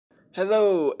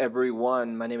Hello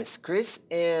everyone, my name is Chris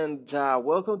and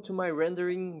welcome to my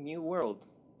rendering new world.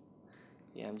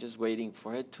 Yeah, I'm just waiting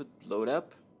for it to load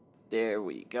up. There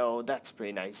we go, that's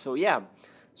pretty nice.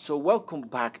 So welcome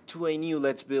back to a new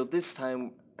Let's Build. This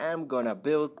time I'm gonna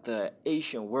build the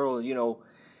Asian world,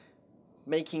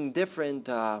 making different,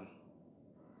 I'm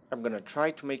gonna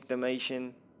try to make them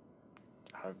Asian.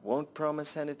 I won't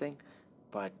promise anything,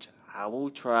 but I will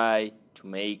try to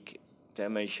make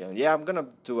them Asian. Yeah, I'm gonna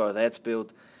do a Let's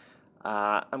Build.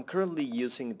 I'm currently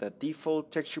using the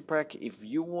default texture pack. If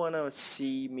you want to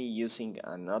see me using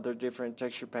another different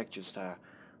texture pack, just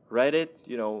write it,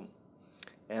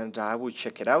 and I will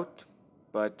check it out.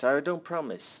 But I don't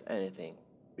promise anything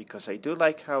because I do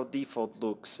like how default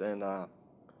looks and,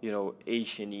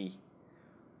 Asian-y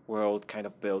world kind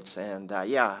of builds. And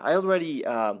yeah, I already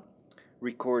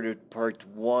recorded part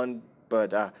 1,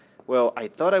 but well, I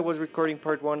thought I was recording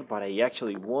part 1, but I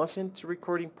actually wasn't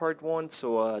recording part 1,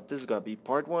 so this is gonna be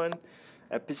part 1,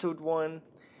 episode 1,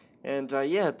 and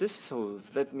yeah, so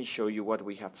let me show you what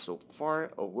we have so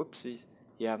far. Oh, whoopsies.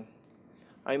 Yeah,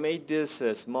 I made this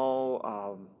small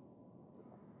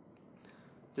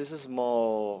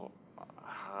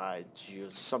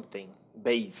just something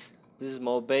base. This is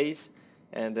small base,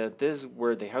 and this is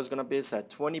where the house gonna be. It's a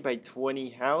 20 by 20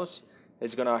 house.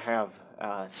 It's gonna have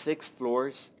 6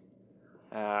 floors.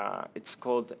 It's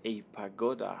called a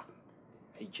pagoda,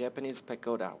 a Japanese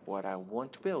pagoda. What I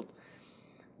want to build.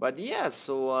 But yeah,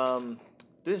 so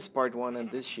this is part 1, and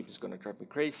this ship is gonna drive me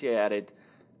crazy. I added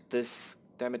this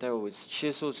diameter with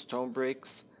chisel, stone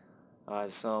bricks,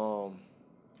 some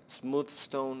smooth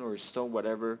stone or stone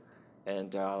whatever,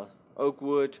 and oak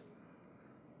wood.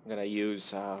 I'm gonna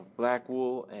use black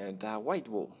wool and white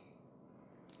wool.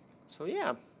 So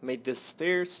yeah, made the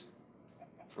stairs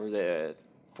for the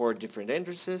 4 different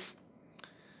entrances,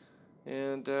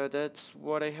 and that's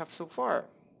what I have so far.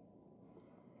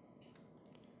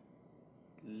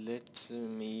 Let's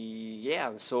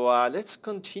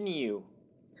continue.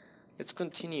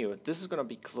 This is gonna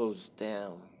be closed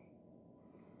down.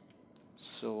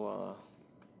 So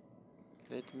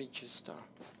let me just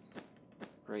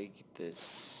break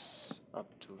this up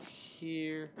to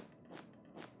here.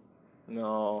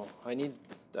 No,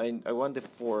 I want the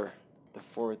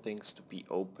four things to be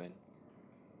open.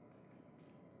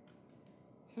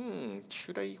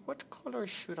 What color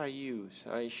should I use?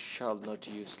 I shall not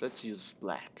use, let's use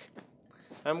black.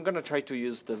 I'm gonna try to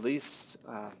use the least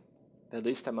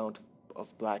amount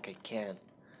of black I can,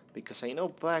 because I know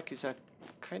black is a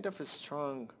kind of a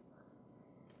strong,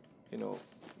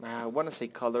 I want to say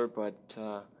color, but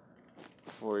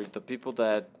for the people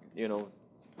that,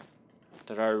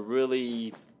 that are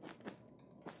really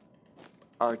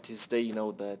artists, they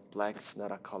know that black is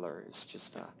not a color, it's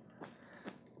just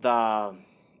the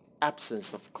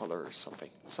absence of color or something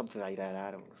like that.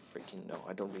 I don't freaking know,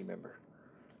 I don't remember.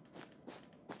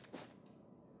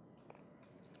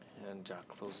 And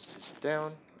close this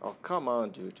down. Oh, come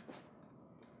on, dude.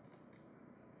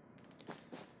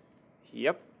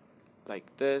 Yep,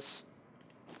 like this.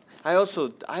 I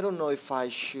don't know if I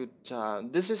should,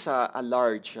 this is a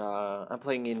large, I'm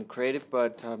playing in creative,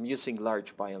 but I'm using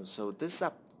large biomes, so this is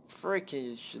a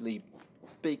freakishly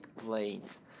big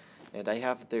plains, and I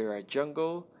have there a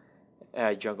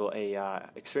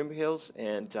extreme hills,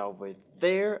 and over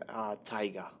there,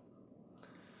 taiga.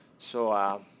 So,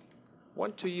 I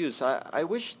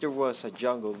wish there was a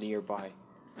jungle nearby,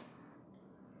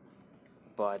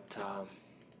 but,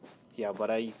 yeah,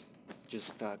 but I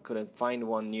just couldn't find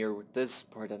one near this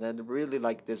part, and I really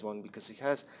like this one because it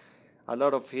has a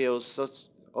lot of hills, so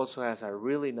also has a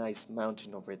really nice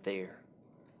mountain over there.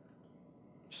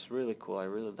 Just really cool, I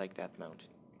really like that mountain.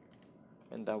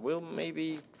 And I will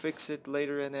maybe fix it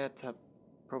later and add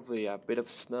probably a bit of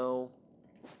snow.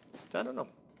 I don't know.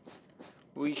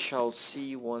 We shall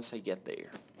see once I get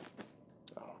there.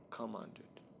 Oh, come on, dude.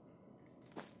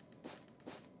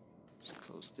 Let's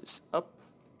close this up.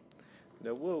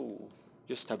 No, whoa.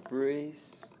 Just a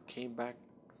breeze came back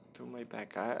through my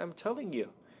back. I'm telling you.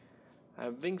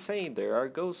 I've been saying there are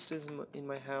ghosts in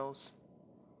my house.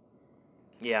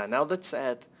 Yeah, now let's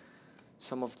add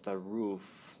some of the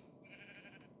roof.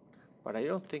 But I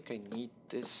don't think I need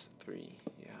this 3.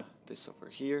 Yeah, this over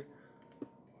here.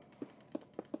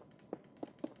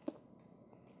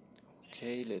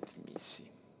 Okay, let me see.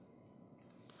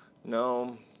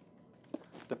 No,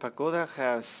 the pagoda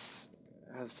has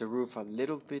the roof a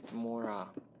little bit more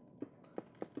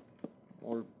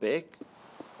big.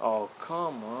 Oh,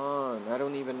 come on. I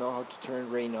don't even know how to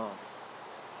turn rain off.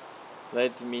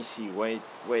 Let me see. Wait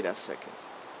a second.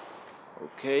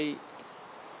 Okay.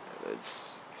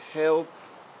 Let's help.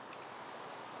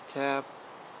 tab.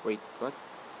 Wait, what?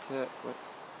 What?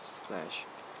 Slash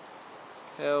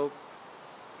help.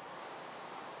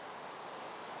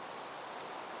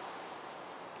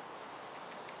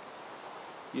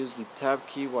 Use the tab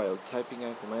key while typing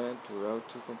a command to route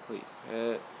to complete.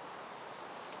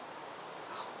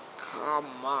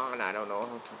 Come on, I don't know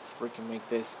how to freaking make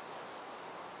this.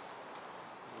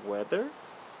 Weather?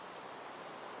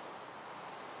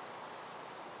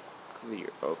 Clear,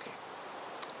 okay.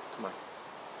 Come on.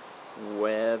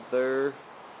 Weather.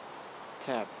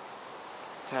 Tap.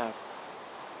 Tap.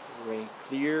 Rain.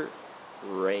 Clear.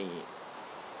 Rain.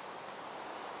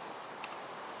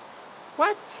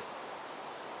 What?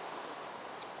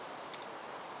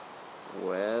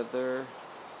 Weather.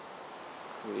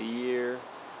 Clear.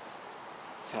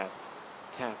 Tap.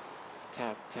 Tap.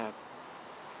 Tap. Tap.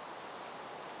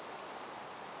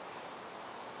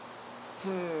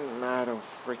 I don't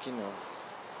freaking know.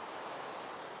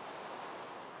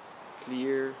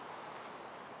 Clear.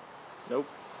 Nope.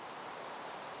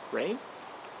 Rain?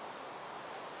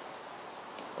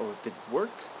 Oh, did it work?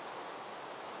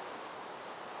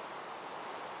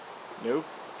 Nope.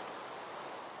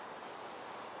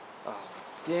 Oh,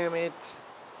 damn it.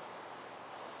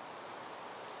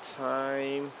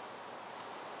 Time.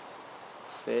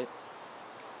 Set.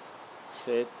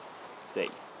 Day.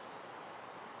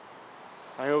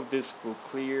 I hope this will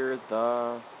clear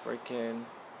the freaking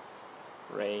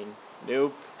rain.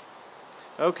 Nope.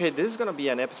 Okay, this is gonna be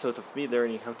an episode of me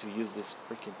learning how to use this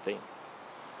freaking thing.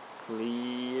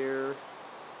 Clear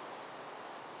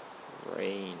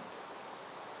rain.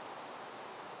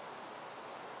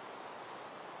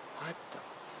 What the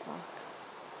fuck?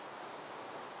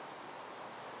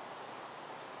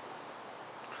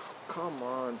 Oh, come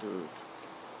on, dude.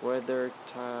 Weather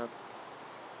tab.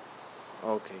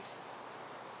 Okay.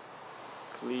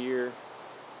 Clear.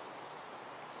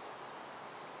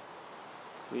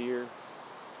 Clear.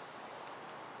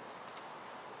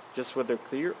 Just weather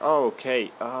clear? Oh,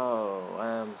 okay. Oh,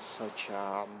 I'm such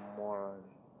a moron.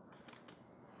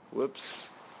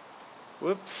 Whoops.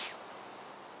 Whoops.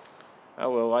 Oh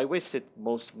well, I wasted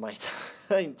most of my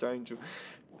time trying to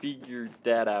figure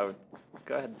that out.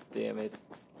 God damn it.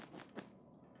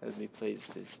 Let me place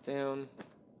this down.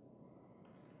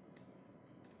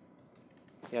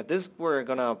 Yeah, this we're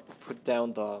gonna put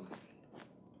down the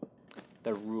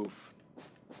roof.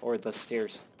 Or the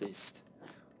stairs at least.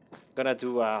 Gonna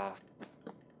do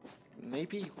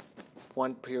maybe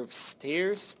one pair of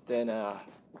stairs, then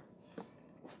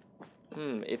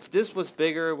if this was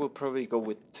bigger we'll probably go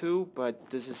with two,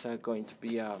 but this is going to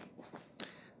be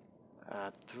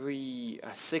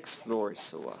six floors,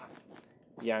 so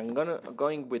yeah, I'm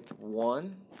going with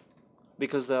one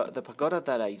because the pagoda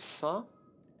that I saw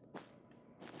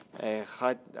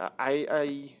had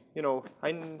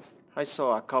I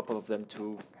saw a couple of them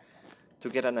to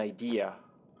get an idea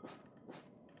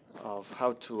of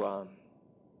how to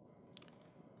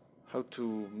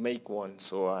make one.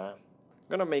 So I'm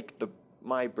gonna make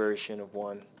my version of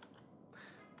one.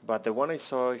 But the one I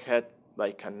saw had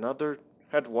like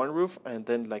had one roof and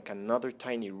then like another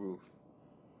tiny roof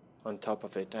on top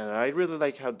of it, and I really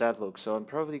like how that looks. So I'm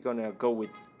probably gonna go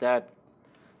with that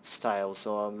style.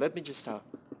 So let me just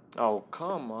oh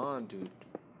come on, dude.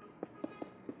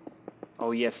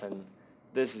 Oh yes, and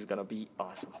this is gonna be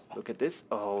awesome. Look at this.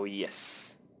 Oh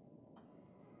yes.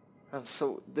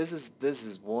 This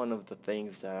is one of the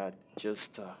things that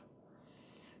just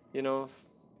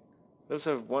those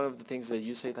are one of the things that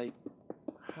you say like,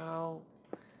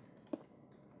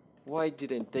 why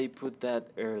didn't they put that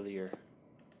earlier?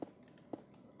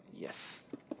 Yes,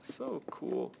 so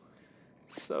cool,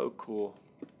 so cool.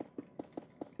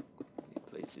 Let me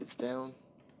place this down.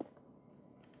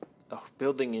 Oh,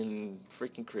 building in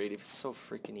freaking creative is so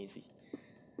freaking easy.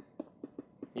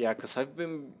 Yeah, cause I've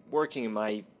been working in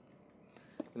my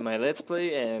Let's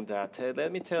Play, and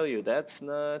let me tell you, that's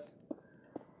not...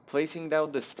 Placing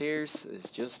down the stairs is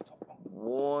just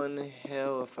one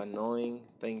hell of an annoying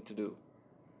thing to do.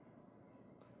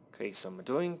 Okay, so I'm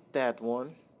doing that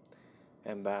one,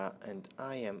 and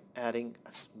I am adding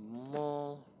a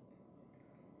small,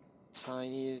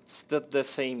 tiny... It's the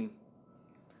same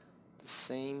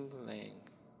length.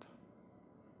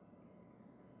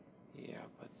 Yeah,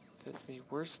 but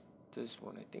where's this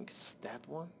one? I think it's that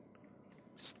one.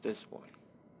 It's this one.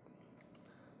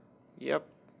 Yep.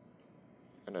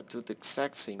 Gonna do the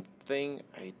exact same thing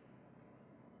I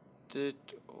did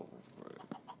over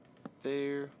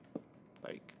there.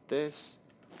 Like this.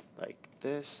 Like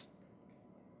this.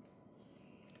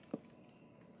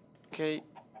 Okay.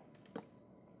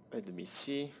 Let me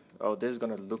see. Oh, this is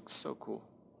gonna look so cool.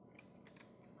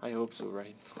 I hope so,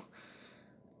 right?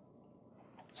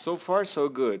 So far so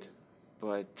good,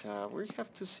 but we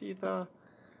have to see the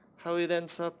how it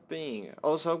ends up being.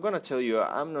 Also, I'm gonna tell you,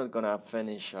 I'm not gonna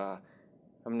finish.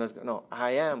 I'm not. No,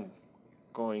 I am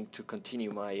going to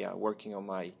continue my working on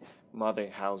my mother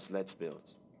house Let's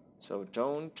Build. So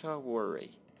don't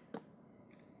worry.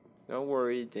 Don't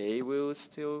worry, they will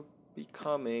still be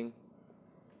coming.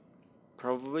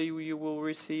 Probably you will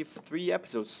receive 3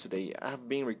 episodes today. I have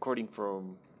been recording for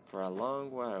a long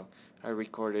while. I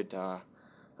recorded a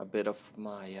bit of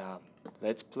my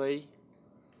Let's Play,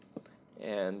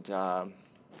 and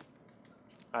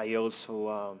I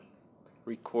also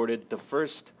recorded the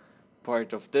first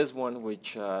part of this one,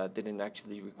 which didn't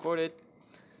actually record it.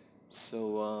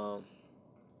 So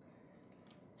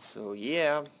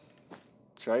yeah,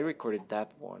 so I recorded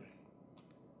that one,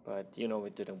 but you know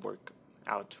it didn't work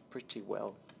out pretty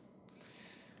well.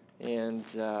 And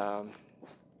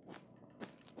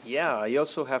yeah, I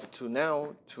also have to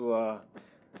now to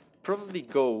probably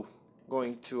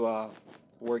going to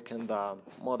work in the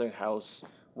mother house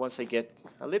once I get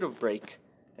a little break.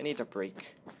 I need a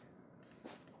break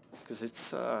because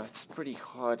it's pretty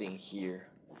hot in here,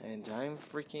 and I'm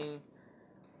freaking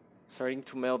starting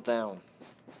to melt down.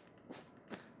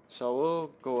 So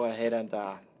we'll go ahead and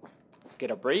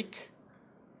get a break,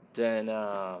 then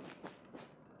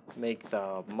make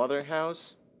the mother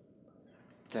house,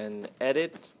 then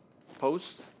edit,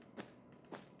 post,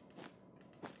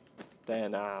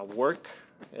 then work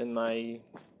in my,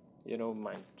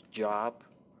 my job,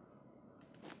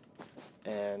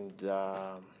 and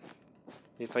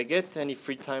if I get any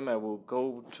free time, I will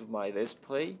go to my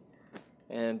display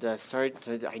and I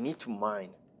need to mine.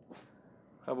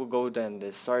 I will go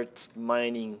then start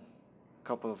mining a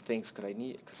couple of things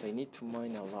because I need to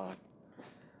mine a lot.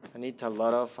 I need a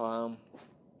lot of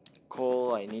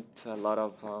coal. I need a lot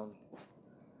of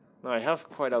no, I have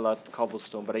quite a lot of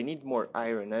cobblestone, but I need more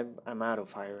iron. I'm out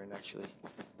of iron actually.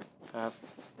 I have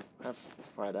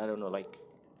what, I don't know, like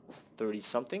 30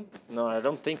 something. No, I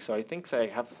don't think so. I think I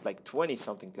have like 20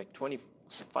 something, like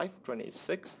 25,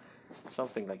 26,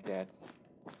 something like that.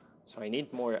 So I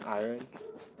need more iron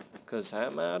because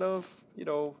I'm out of,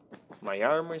 my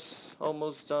armor's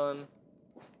almost done.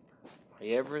 My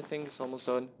everything's almost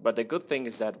done. But the good thing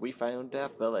is that we found a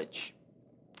village.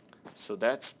 So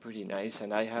that's pretty nice,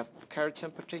 and I have carrots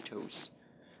and potatoes.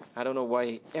 I don't know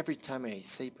why every time I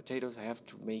say potatoes I have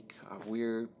to make a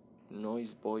weird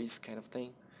noise voice kind of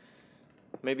thing.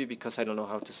 Maybe because I don't know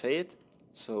how to say it.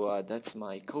 So that's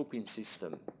my coping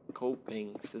system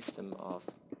of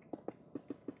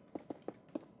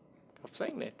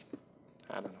saying it.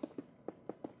 I don't know.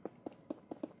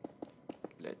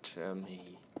 Let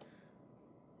me...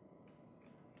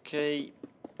 Okay.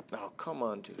 Oh, come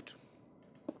on, dude.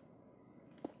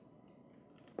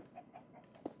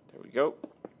 There we go.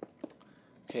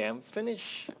 Okay, I'm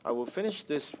finished. I will finish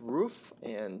this roof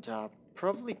and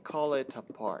probably call it a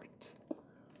part.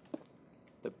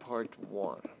 The part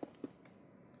 1.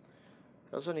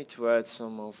 I also need to add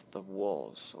some of the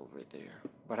walls over there.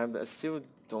 But I still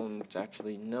don't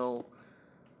actually know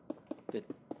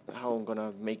how I'm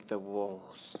gonna make the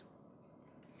walls.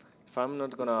 If I'm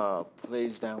not gonna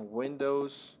place down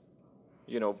windows,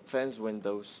 fence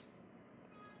windows.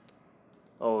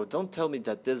 Oh, don't tell me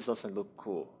that this doesn't look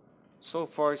cool. So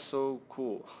far, so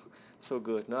cool. So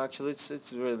good. No, actually,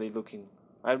 it's really looking...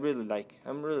 I'm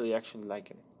really actually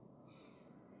liking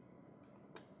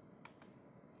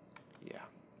it. Yeah.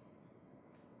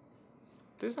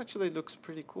 This actually looks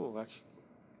pretty cool, actually.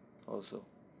 Also.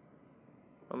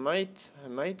 I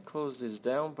might close this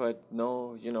down, but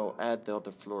no, add the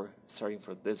other floor, starting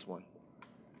for this one.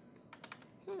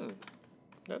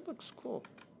 That looks cool.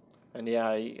 And yeah,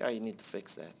 I need to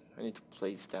fix that. I need to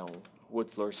place down wood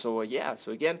floor. So yeah,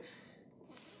 so again,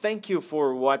 thank you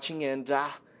for watching, and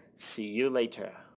see you later.